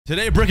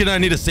Today, Brick and I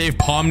need to save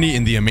Pomni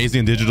in the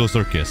amazing digital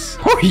circus.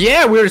 Oh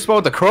yeah, we already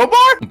spelled with the crowbar?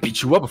 I'll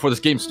beat you up before this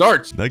game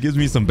starts. That gives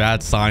me some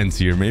bad signs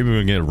here. Maybe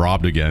we're gonna get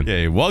robbed again.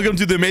 Okay, welcome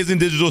to the amazing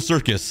digital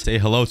circus. Say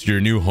hello to your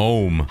new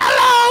home.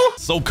 Hello!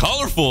 So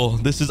colorful.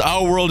 This is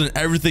our world and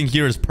everything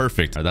here is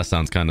perfect. That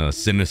sounds kind of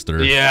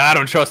sinister. Yeah, I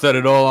don't trust that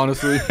at all,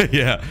 honestly.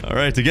 Yeah. All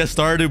right, to get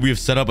started, we've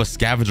set up a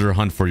scavenger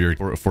hunt for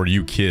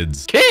you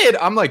kids. Kid?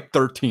 I'm like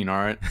 13, all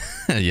right?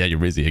 Yeah, you're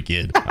basically a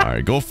kid. All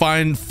right, go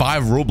find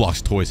 5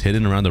 Roblox toys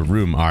hidden around the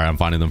room. All right, I'm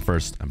finding them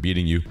first. I'm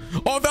beating you.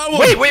 Oh, I found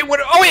one. Wait,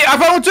 what? Oh, wait, I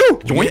found one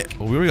too. Wait,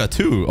 oh, we already got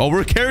 2. Oh,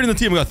 we're carrying the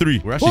team. We got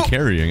 3. We're actually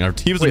carrying. Our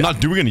teams are not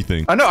doing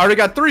anything. I know, I already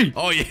got 3.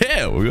 Oh,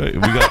 yeah. We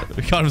got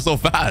them so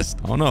fast.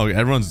 Oh, no.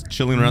 Everyone's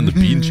chilling around the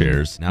bean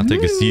chairs. Now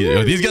take a seat.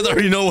 Oh, these guys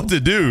already know what to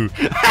do.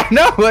 I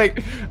know, like,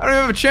 I don't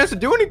even have a chance to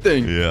do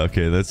anything. Yeah,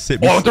 okay. Let's sit.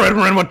 Oh, the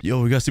red one.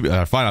 Yo, we got to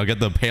see. Fine, I'll get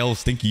the pale,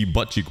 stinky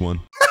butt cheek one.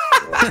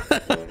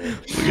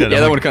 Yeah,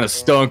 that one kind of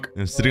stunk.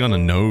 It's sitting on the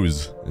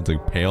nose. It's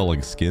like pale,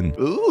 like skin.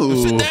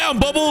 Ooh. Sit down,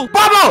 Bubble.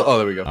 Bubble! Oh,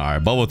 there we go. All right,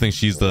 Bubble thinks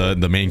she's the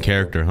main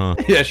character, huh?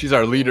 Yeah, she's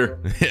our leader.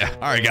 Yeah.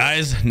 All right,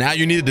 guys. Now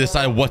you need to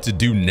decide what to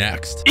do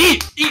next.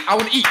 Eat! I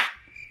want to eat.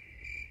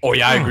 Oh,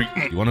 yeah, I agree.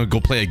 You want to go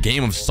play a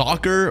game of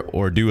soccer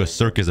or do a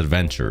circus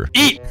adventure?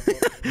 Eat!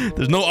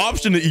 There's no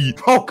option to eat.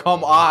 Oh,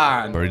 come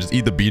on. Or just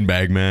eat the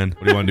beanbag, man.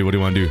 What do you want to do? What do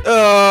you want to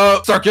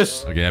do?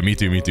 Circus. Okay, yeah, me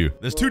too.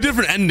 There's 2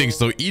 different endings,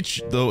 so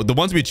each, the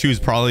ones we choose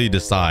probably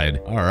decide.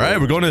 All right,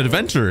 we're going to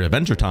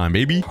adventure time,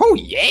 baby. Oh,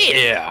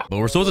 yeah. But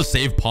we're supposed to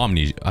save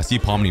Pomni. I see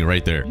Pomni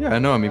right there. Yeah, I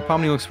know. I mean,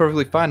 Pomni looks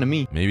perfectly fine to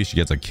me. Maybe she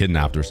gets like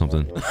kidnapped or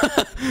something.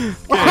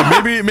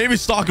 Okay, maybe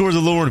soccer was a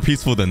little more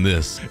peaceful than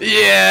this.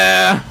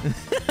 Yeah.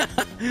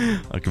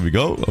 Can we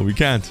go? Oh, we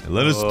can't.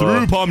 Let us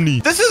through,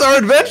 Pomni. This is our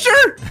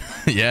adventure?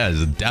 Yeah,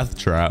 it's a death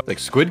trap. Like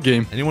Squid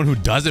Game. Anyone who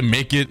doesn't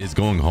make it is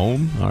going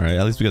home. All right,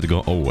 at least we got to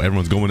go. Oh,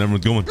 everyone's going.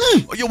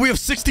 Oh, yo, we have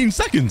 16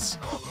 seconds.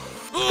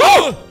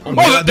 Oh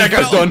God, that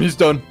guy's done. He's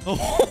done.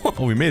 Oh,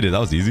 we made it. That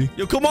was easy.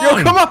 Yo, come on.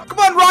 Yo, come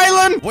on,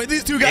 Rylan. Wait,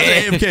 these 2 guys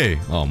are AFK.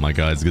 Oh my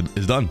God, it's good.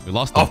 It's done. We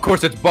lost them. Of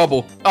course, it's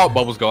Bubble. Oh,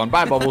 Bubble's gone.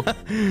 Bye, Bubble.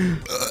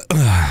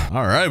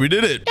 All right, we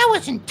did it. That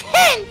was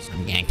intense.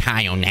 I'm getting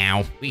tired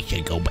now. We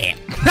should go back.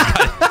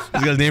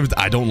 This guy's name is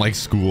I don't like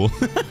school.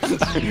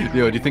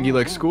 Yo, do you think he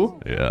likes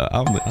school? Yeah,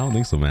 I don't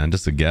think so, man.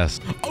 Just a guess.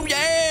 Oh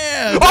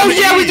yeah. Oh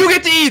yeah, we do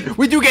get to eat.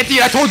 We do get to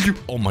eat. I told you.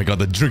 Oh my God,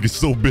 the drink is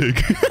so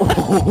big.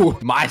 Oh,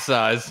 my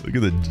size. Look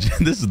at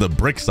this is the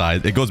brick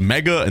size. It goes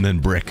mega and then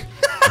brick.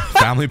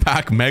 Family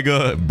pack,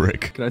 mega,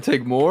 brick. Can I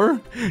take more?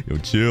 Yo,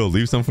 chill.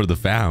 Leave some for the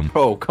fam.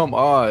 Oh, come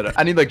on.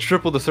 I need like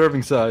triple the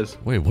serving size.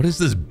 Wait, what is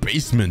this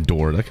basement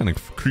door? That kind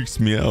of creeps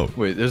me out.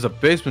 Wait, there's a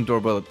basement door,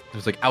 but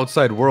there's like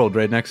outside world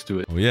right next to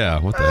it. Oh yeah,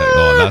 what the heck?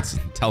 Oh, that's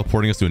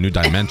teleporting us to a new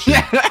dimension.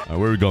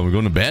 Where are we going? We're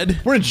going to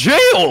bed? We're in jail.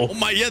 Oh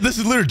my, yeah, this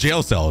is literally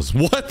jail cells.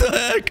 What the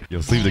heck?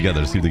 Yo, sleep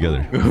together.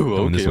 Ooh,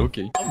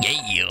 okay. Oh,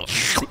 yeah.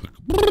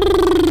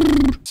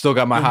 Still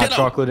got my hot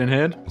chocolate in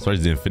hand. I'm sorry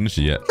I didn't finish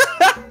it yet.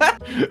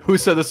 Who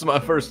said this is my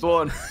first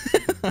one?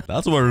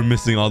 That's why we're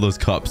missing all those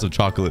cups of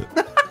chocolate.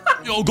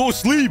 Yo, go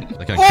sleep.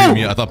 That kind of creeped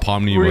me. I thought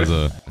Pomni was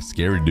a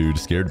scary dude.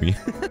 Scared me.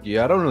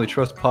 Yeah, I don't really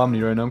trust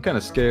Pomni right now. I'm kind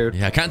of scared.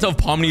 Yeah, I can't tell if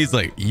Pomni is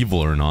like evil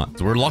or not.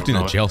 So we're locked in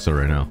a jail cell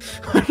right now.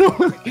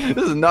 This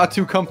is not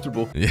too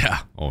comfortable.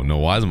 Yeah. Oh no,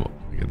 why is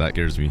that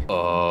scares me.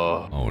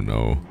 Oh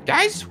no.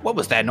 Guys, what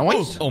was that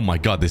noise? Oh my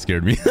God, they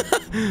scared me.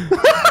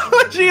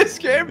 She is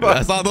scared by.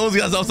 I saw those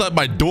guys outside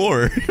my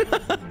door.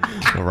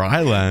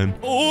 Rylan.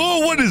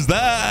 Oh, what is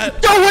that?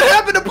 Yo, what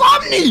happened to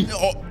Pomni?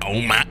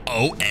 Oh my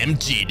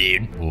OMG,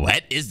 dude.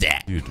 What is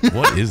that? Dude,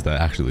 what is that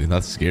actually?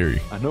 That's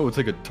scary. I know, it's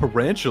like a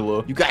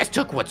tarantula. You guys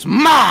took what's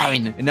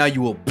mine. And now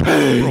you will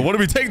pay. Bro, what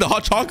did we take? The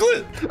hot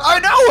chocolate? I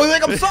know,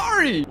 like, I'm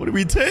sorry. What did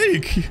we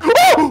take?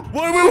 Oh,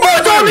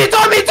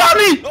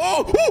 Tommy.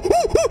 Oh,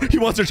 he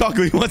wants your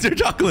chocolate.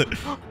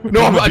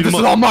 No, this is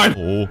all mine.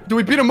 Oh. Do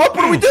we beat him up?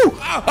 What do we do?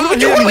 What do we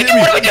do?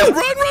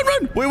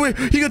 Run. Wait.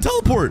 He can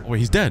teleport. Oh, wait,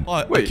 he's dead. Oh,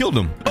 I killed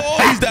him.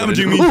 Oh, he's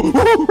damaging me.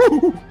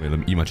 Wait, let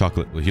me eat my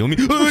chocolate. Will he heal me?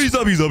 Oh, he's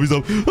up.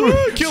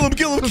 Kill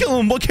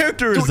him. What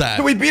character is that?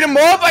 Do we beat him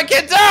up? I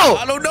can't tell.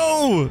 I don't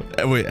know.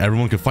 Wait,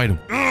 everyone can fight him.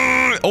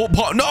 Oh,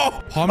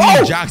 no. Pomni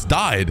and Jax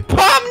died.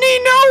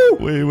 Pomni, no.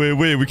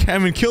 Wait. We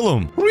can't even kill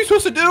him. What are we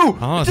supposed to do?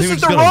 This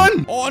is the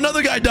run. Oh,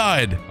 another guy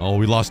died. Oh,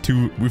 we lost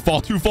 2. We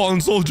fought 2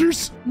 fallen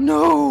soldiers.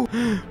 No.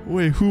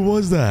 Wait, who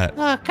was that?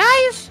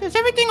 Guys, is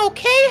everything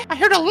okay? I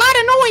heard a lot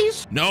of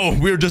noise. No,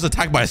 we were just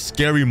attacked by a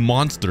scary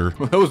monster.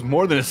 Well, that was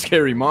more than a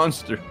scary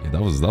monster. Yeah,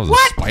 that was a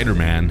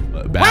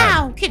Spider-Man. Bad.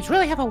 Wow, kids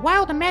really have a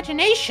wild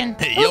imagination.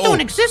 Hey, Those yo.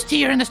 don't exist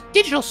here in this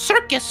digital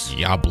circus.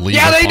 Yeah, believe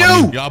Yeah, us, they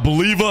Pomni. do. Yeah,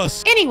 believe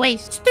us.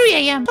 Anyways, it's 3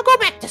 a.m. p.m., so go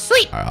back to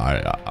sleep. All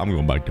right, I'm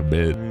going back to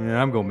bed.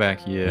 Yeah, I'm going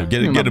back. Yeah.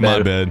 Get in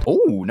my bed.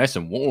 Oh, nice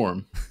and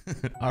warm.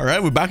 All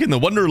right, we're back in the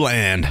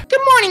Wonderland.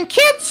 Good morning,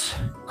 kids.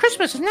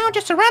 Christmas is now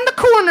just around the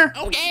corner.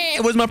 Oh,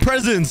 yeah. Where's my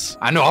presents?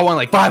 I know. I want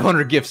like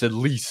 500 gifts at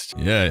least.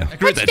 Yeah.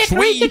 Let's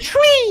decorate the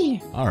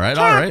tree. All right.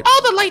 Turn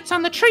all the lights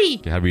on the tree.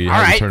 Okay, how do we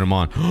turn them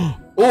on?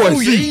 Oh, I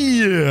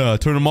see. Yeah.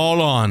 Turn them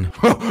all on.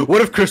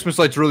 What if Christmas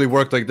lights really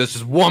worked like this?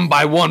 Just one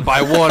by one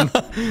by one.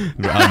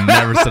 I've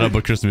never set up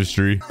a Christmas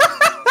tree.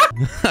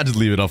 I just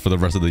leave it up for the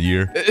rest of the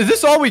year. Is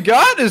this all we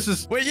got? Is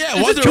this? Wait, yeah.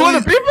 Is this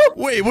 200 people?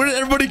 Wait, where did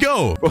everybody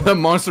go? Well, that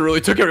monster really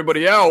took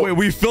everybody out. Wait,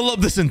 we filled up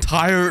this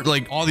entire,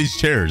 like, all these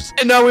chairs.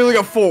 And now we only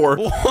got 4.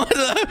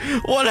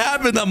 What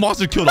happened? That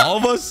monster killed all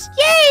of us?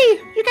 Yay!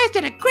 You guys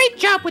did a great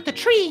job with the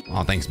tree.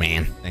 Oh, thanks,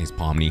 man. Thanks,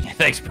 Pomni.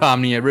 Thanks,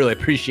 Pomni. I really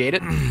appreciate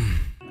it.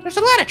 There's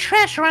a lot of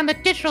trash around the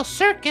digital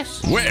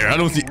circus. Where? I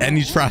don't see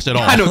any trash at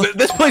all. I know.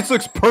 This place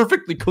looks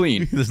perfectly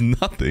clean. There's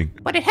nothing.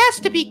 But it has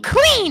to be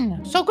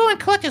clean. So go and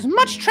collect as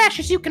much trash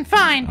as you can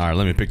find. All right,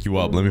 let me pick you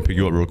up. Let me pick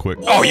you up real quick.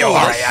 Oh, yo,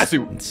 all right. I see.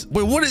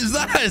 Wait, what is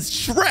that? It's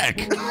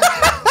Shrek.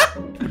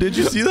 Did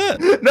you see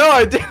that? No,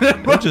 I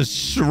didn't. That's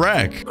just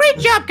Shrek. Great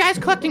job, guys,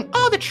 collecting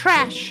all the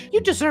trash. You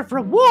deserve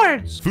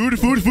rewards. Food.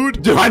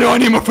 Dude, I know. I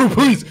need more food,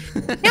 please.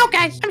 Now,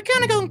 guys, I'm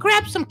gonna go and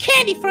grab some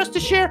candy for us to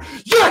share.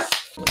 Yes.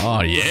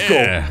 Oh,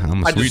 yeah.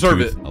 I'm a I sweet deserve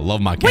tooth. it. I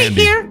love my Wait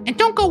candy. here and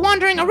don't go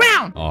wandering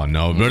around. Oh,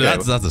 no. But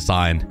that's a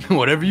sign.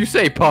 Whatever you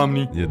say,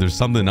 Pomni. Yeah, there's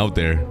something out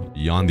there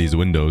beyond these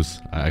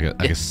windows. I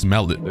can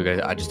smell it. Look,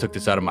 I just took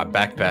this out of my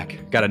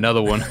backpack. Got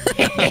another one.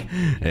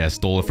 Hey, I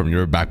stole it from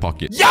your back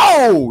pocket.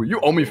 Yo! You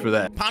owe me for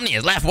that. Pomni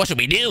has left. What should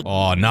we do?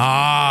 Oh,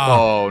 nah.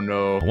 Oh,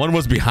 no. I wonder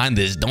what's behind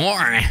this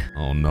door.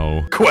 Oh,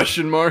 no.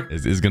 Question mark.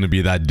 It's gonna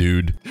be that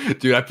dude.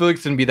 Dude, I feel like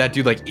it's gonna be that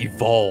dude, like,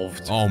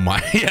 evolved. Oh,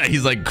 my. Yeah,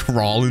 he's like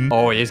crawling.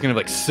 Oh, yeah, he's gonna have,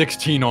 like,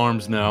 16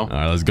 arms now. All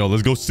right, let's go.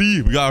 Let's go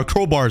see. We got our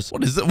crowbars.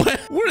 What is it?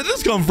 Where did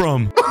this come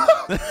from?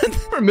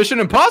 Mission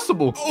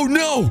Impossible. Oh,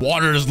 no.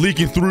 Water is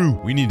leaking through.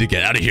 We need to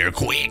get out of here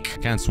quick.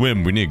 Can't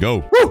swim. We need to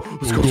go. Woo!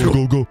 Let's go.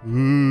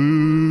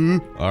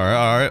 All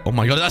right. Oh,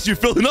 my God. That's you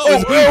filling up.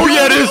 Oh,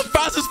 yeah, it is.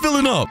 Fast is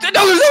filling up.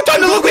 No, there's no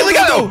time to look. We only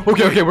got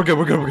to. Okay, we're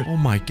good. Oh,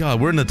 my God.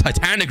 We're in the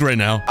Titanic right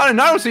now. I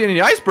don't see any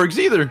icebergs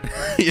either.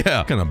 Yeah.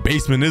 What kind of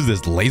basement is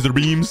this? Laser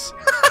beams?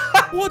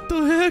 What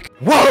the heck?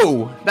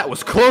 Whoa, that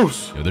was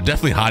close. Yo, they're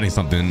definitely hiding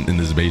something in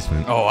this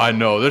basement. Oh, I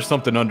know. There's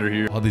something under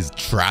here. All these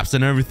traps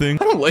and everything.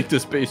 I don't like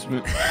this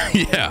basement.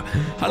 Yeah.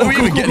 How do we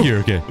even get here?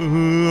 Okay.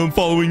 I'm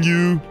following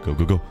you.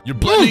 Go. You're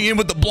blending in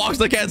with the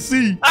blocks I can't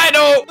see. I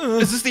know.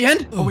 Is this the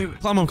end? Oh, wait.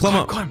 Climb up.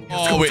 Climb.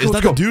 Let's Oh, wait. Is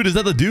that the dude? Is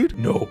that the dude?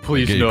 No,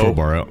 please, Get your no.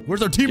 crowbar out.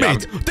 Where's our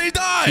teammates? They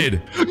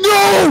died.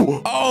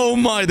 No! Oh,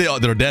 my. They're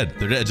dead.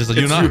 They're dead. Just like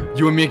you and I.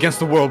 You and me against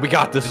the world. We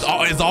got this.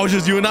 It's always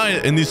just you and I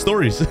in these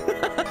stories.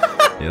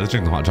 Yeah, let's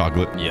drink the hot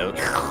chocolate. Yeah.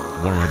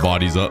 Warm our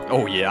bodies up.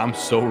 Oh, yeah. I'm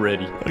so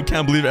ready. I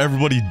can't believe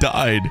everybody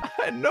died.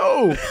 I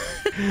know.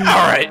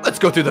 All right. Let's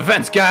go through the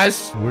vents,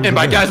 guys. Where's and the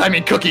by vents? guys, I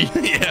mean Cookie.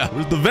 Yeah.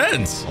 Where's the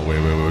vents? Oh, wait.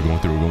 We're going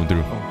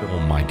through. Oh,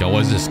 my God.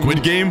 What is this?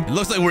 Squid Game? It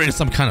looks like we're in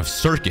some kind of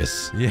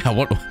circus. Yeah.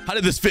 What? How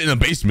did this fit in a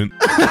basement?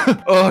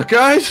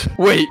 Guys.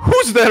 Wait.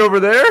 Who's that over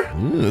there?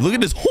 Ooh, look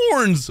at his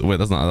horns. Wait,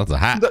 that's a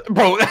hat.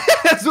 Bro,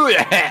 that's really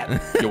a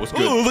hat. Yo, what's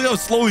good? Oh, look how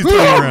slowly he's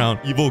turning around.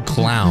 Evil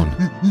clown.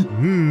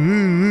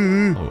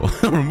 Oh,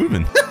 we're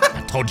moving.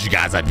 I told you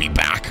guys I'd be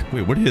back.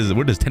 Wait, where did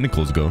his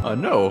tentacles go?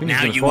 No.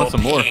 Now you want will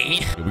some more.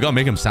 pay. We gotta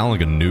make him sound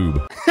like a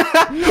noob.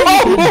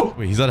 Oh!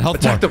 Wait, he's at a health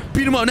bar. Attack him.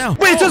 Beat him up now.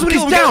 Wait, it says when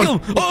he's down. Kill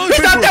him. Oh,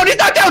 He's not down.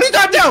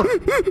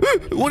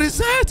 What is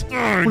that?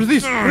 What are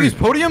these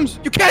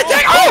podiums? You can't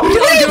attack.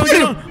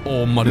 Get him.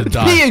 Oh, I'm gonna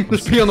die. Peeing.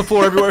 There's pee on the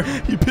floor everywhere.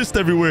 He pissed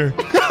everywhere.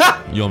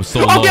 Yo, I'm so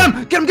low. Oh,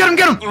 get him.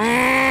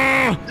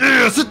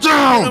 Yeah, sit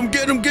down.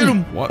 Get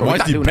him. Why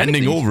is he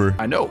bending over?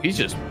 I know. He's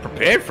just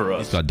prepared for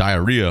us. He's got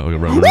diarrhea. Okay,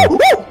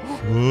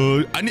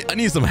 right. I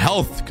need some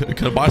health.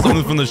 Can I buy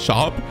something from the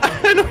shop?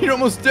 I know you're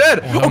almost dead.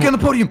 Okay, on the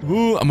podium.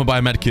 Ooh, I'm gonna buy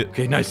a med kit.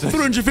 Okay, nice.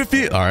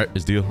 350. All right,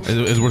 it's deal.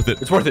 It's worth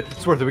it. It's worth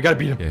it. We gotta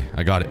beat him. Okay,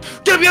 I got it.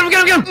 Get him. I'm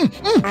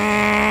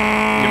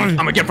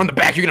gonna get him from the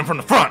back. You get him from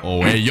the front.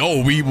 Oh, hey,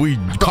 yo, we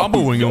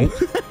comboing him.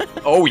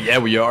 Oh, yeah,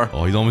 we are.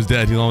 Oh, he's almost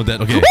dead.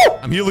 Okay,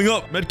 I'm healing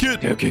up. Med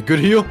kit. Okay, good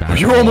heal.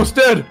 You're almost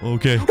dead.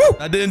 Okay.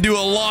 That didn't do a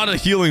lot of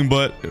healing,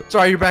 but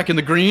Sorry, you're back in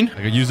the green.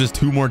 I could use this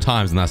 2 more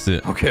times and that's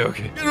it. Okay.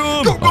 Get him!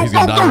 Oh, he's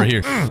gonna die right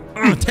here.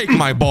 Take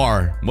my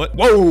bar. What?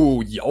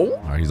 Whoa, yo. All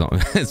right, he's on.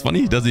 It's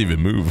funny, he doesn't even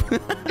move.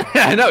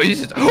 I know,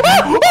 he's just...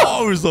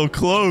 Oh, we're so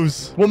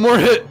close. One more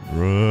hit.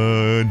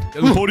 Run.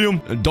 Get the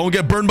podium. And don't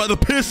get burned by the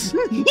piss. Yo,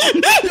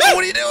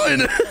 what are you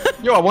doing?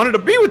 Yo, I wanted to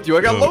be with you.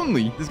 I got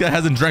lonely. This guy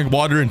hasn't drank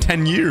water in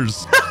 10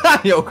 years.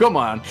 Yo, come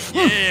on.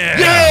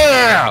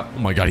 Yeah. Oh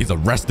my God, he's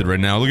arrested right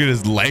now. Look at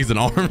his legs and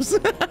arms.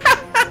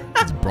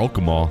 It's broke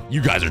them all. You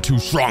guys are too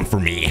strong for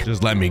me.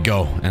 Just let me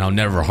go, and I'll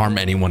never harm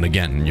anyone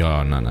again.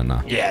 Yo,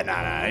 no. Yeah,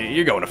 nah.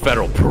 You're going to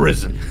federal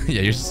prison.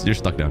 Yeah, you're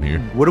stuck down here.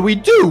 What do we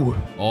do?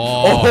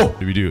 Oh, what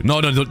do we do?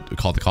 No, don't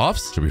call the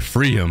cops. Should we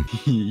free him?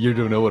 You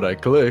don't know what I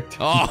clicked.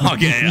 Oh,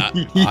 okay.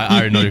 I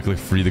already know you click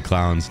free the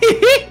clowns.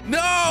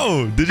 No,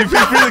 No! Did you pick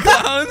for the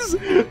clowns?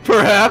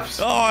 Perhaps.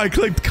 Oh, I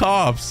clicked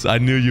cops. I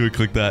knew you would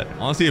click that.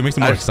 Honestly, it makes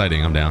it more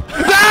exciting. I'm down.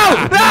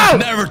 No! No!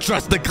 Never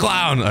trust the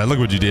clown. All right, look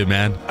what you did,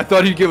 man. I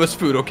thought he'd give us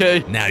food,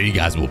 okay? Now you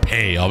guys will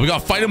pay. Oh, we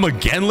gotta fight him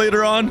again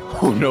later on?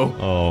 Oh, no.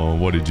 Oh,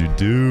 what did you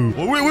do?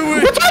 Oh, wait.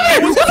 What's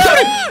happening?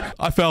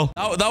 I fell.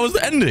 That was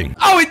the ending.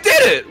 Oh, he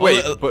did it.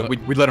 Wait, but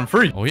we let him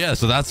free. Oh, yeah,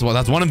 so that's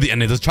one of the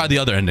endings. Let's try the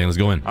other ending. Let's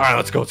go in. All right,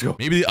 let's go.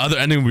 Maybe the other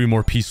ending will be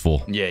more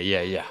peaceful.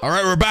 Yeah. All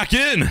right, we're back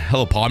in.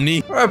 Hello,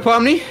 Pomni. All right,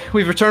 Pomni,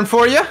 we've returned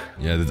for you.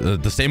 Yeah,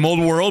 the same old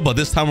world, but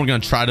this time we're gonna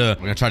try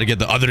to get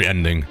the other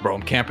ending. Bro,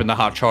 I'm camping the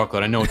hot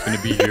chocolate. I know it's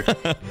gonna be here.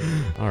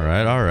 All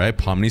right.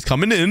 Pomni's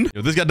coming in.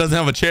 Yo, this guy doesn't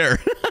have a chair.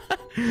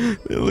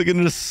 Look at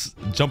him just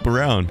jump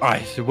around. All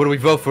right, so what do we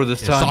vote for this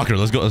time? Soccer.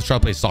 Let's go. Let's try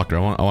to play soccer. I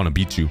want to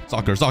beat you.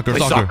 Soccer. Play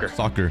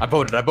soccer. I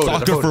voted.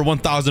 Soccer for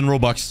 1,000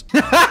 Robux.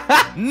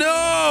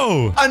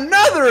 No!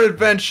 Another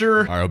adventure.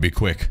 All right, it'll be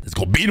quick. Let's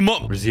go beat him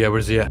up. Where's he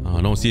at?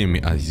 I don't see him.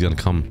 He's gonna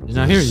come. He's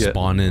not here yet.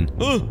 Spawn in.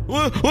 What?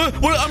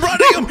 I'm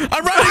riding him.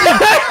 I'm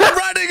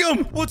riding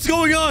him. What's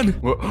going on?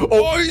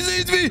 Oh, he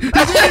sees me.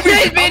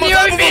 He's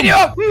beating you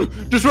up.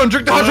 Just run,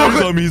 drink the hot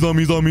chocolate. He's on.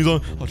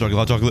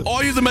 Hot chocolate. Oh,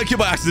 I used the med kit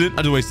by accident.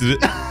 I just wasted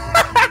it.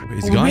 Wait,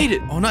 he's gone? We made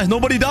it. Oh, nice.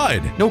 Nobody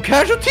died. No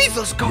casualties.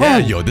 Let's go. Yeah,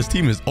 yo, this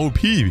team is OP.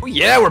 Oh,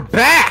 yeah, we're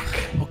back.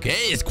 Okay,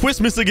 it's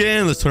Christmas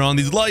again. Let's turn on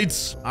these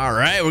lights. All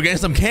right, we're getting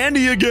some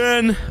candy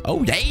again.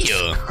 Oh,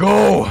 yeah.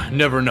 Go.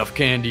 Never enough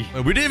candy.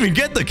 Wait, we didn't even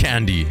get the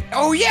candy.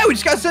 Oh, yeah, we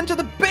just got sent to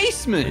the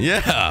basement.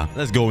 Yeah,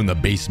 let's go in the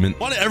basement.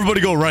 Why did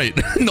everybody go right?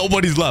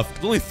 Nobody's left.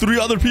 There's only 3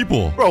 other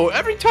people. Bro,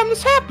 every time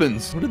this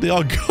happens. Where did they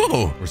all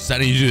go? We're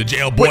sending you to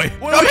jail, boy.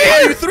 Wait, I'm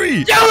here. You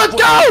 3. Yo, let's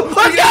go.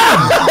 Let's go.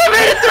 I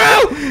made it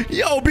through.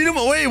 Yo, beat him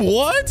away.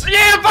 What?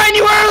 Yeah, I'm fighting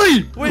you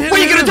early.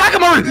 Wait, you can attack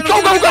him early.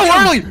 Go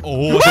early.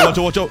 Oh,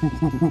 watch out.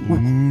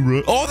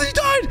 Oh, he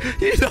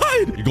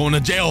died. You're going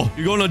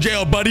to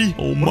jail, buddy.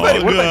 Oh, my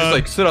God. What if I just,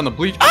 like, sit on the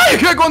bleachers? Ah, you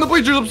can't go on the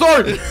bleachers. I'm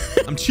sorry.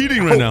 I'm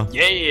cheating right now.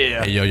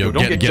 Yeah. Hey, yo,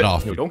 get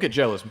off. Yo, don't get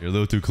jealous. You're a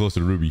little too close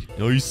to Ruby.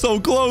 Yo, he's so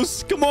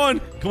close. Come on.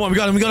 We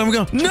got him.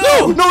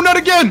 No, not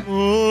again.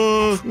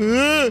 Yo,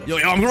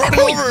 I'm running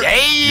over.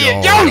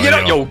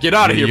 Yeah. Yo, get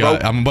out of here, bro.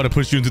 I'm about to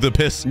push you into the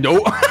piss. No.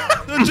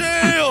 The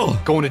jail.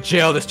 Going to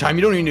jail this time.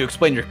 You don't even need to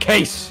explain your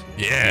case.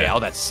 Yeah. All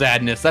that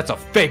sadness. That's a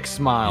fake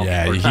smile.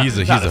 Yeah, he's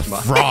a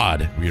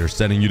fraud. We are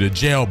sending you to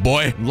jail,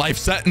 boy. Life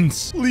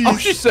sentence. Please. Oh,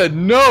 she said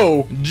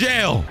no.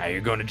 Jail. Now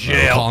you're going to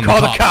jail.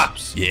 Call the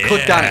cops. Yeah.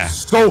 Click on it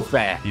so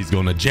fast. He's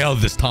going to jail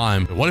this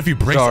time. But what if he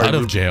breaks out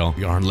of jail?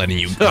 We aren't letting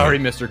you go. Sorry,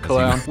 Mr.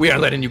 Clown. We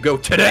aren't letting you go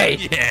today.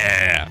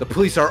 Yeah. The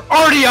police are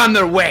already on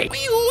their way.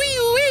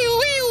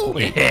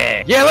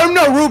 Yeah, let him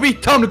know, Ruby.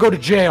 Tell him to go to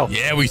jail.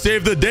 Yeah, we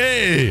saved the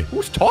day.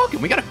 Who's talking?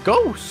 We got a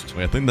ghost.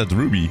 Wait, I think that's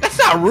Ruby. That's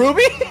not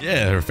Ruby.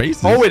 Yeah, her face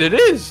is. Oh, wait, it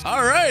is.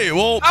 All right,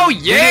 well. Oh,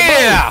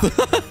 yeah.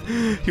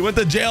 He went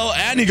to jail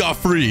and he got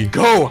free.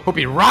 Go. Hope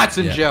he rots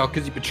in jail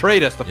because he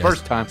betrayed us the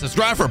first time.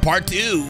 Subscribe for part 2.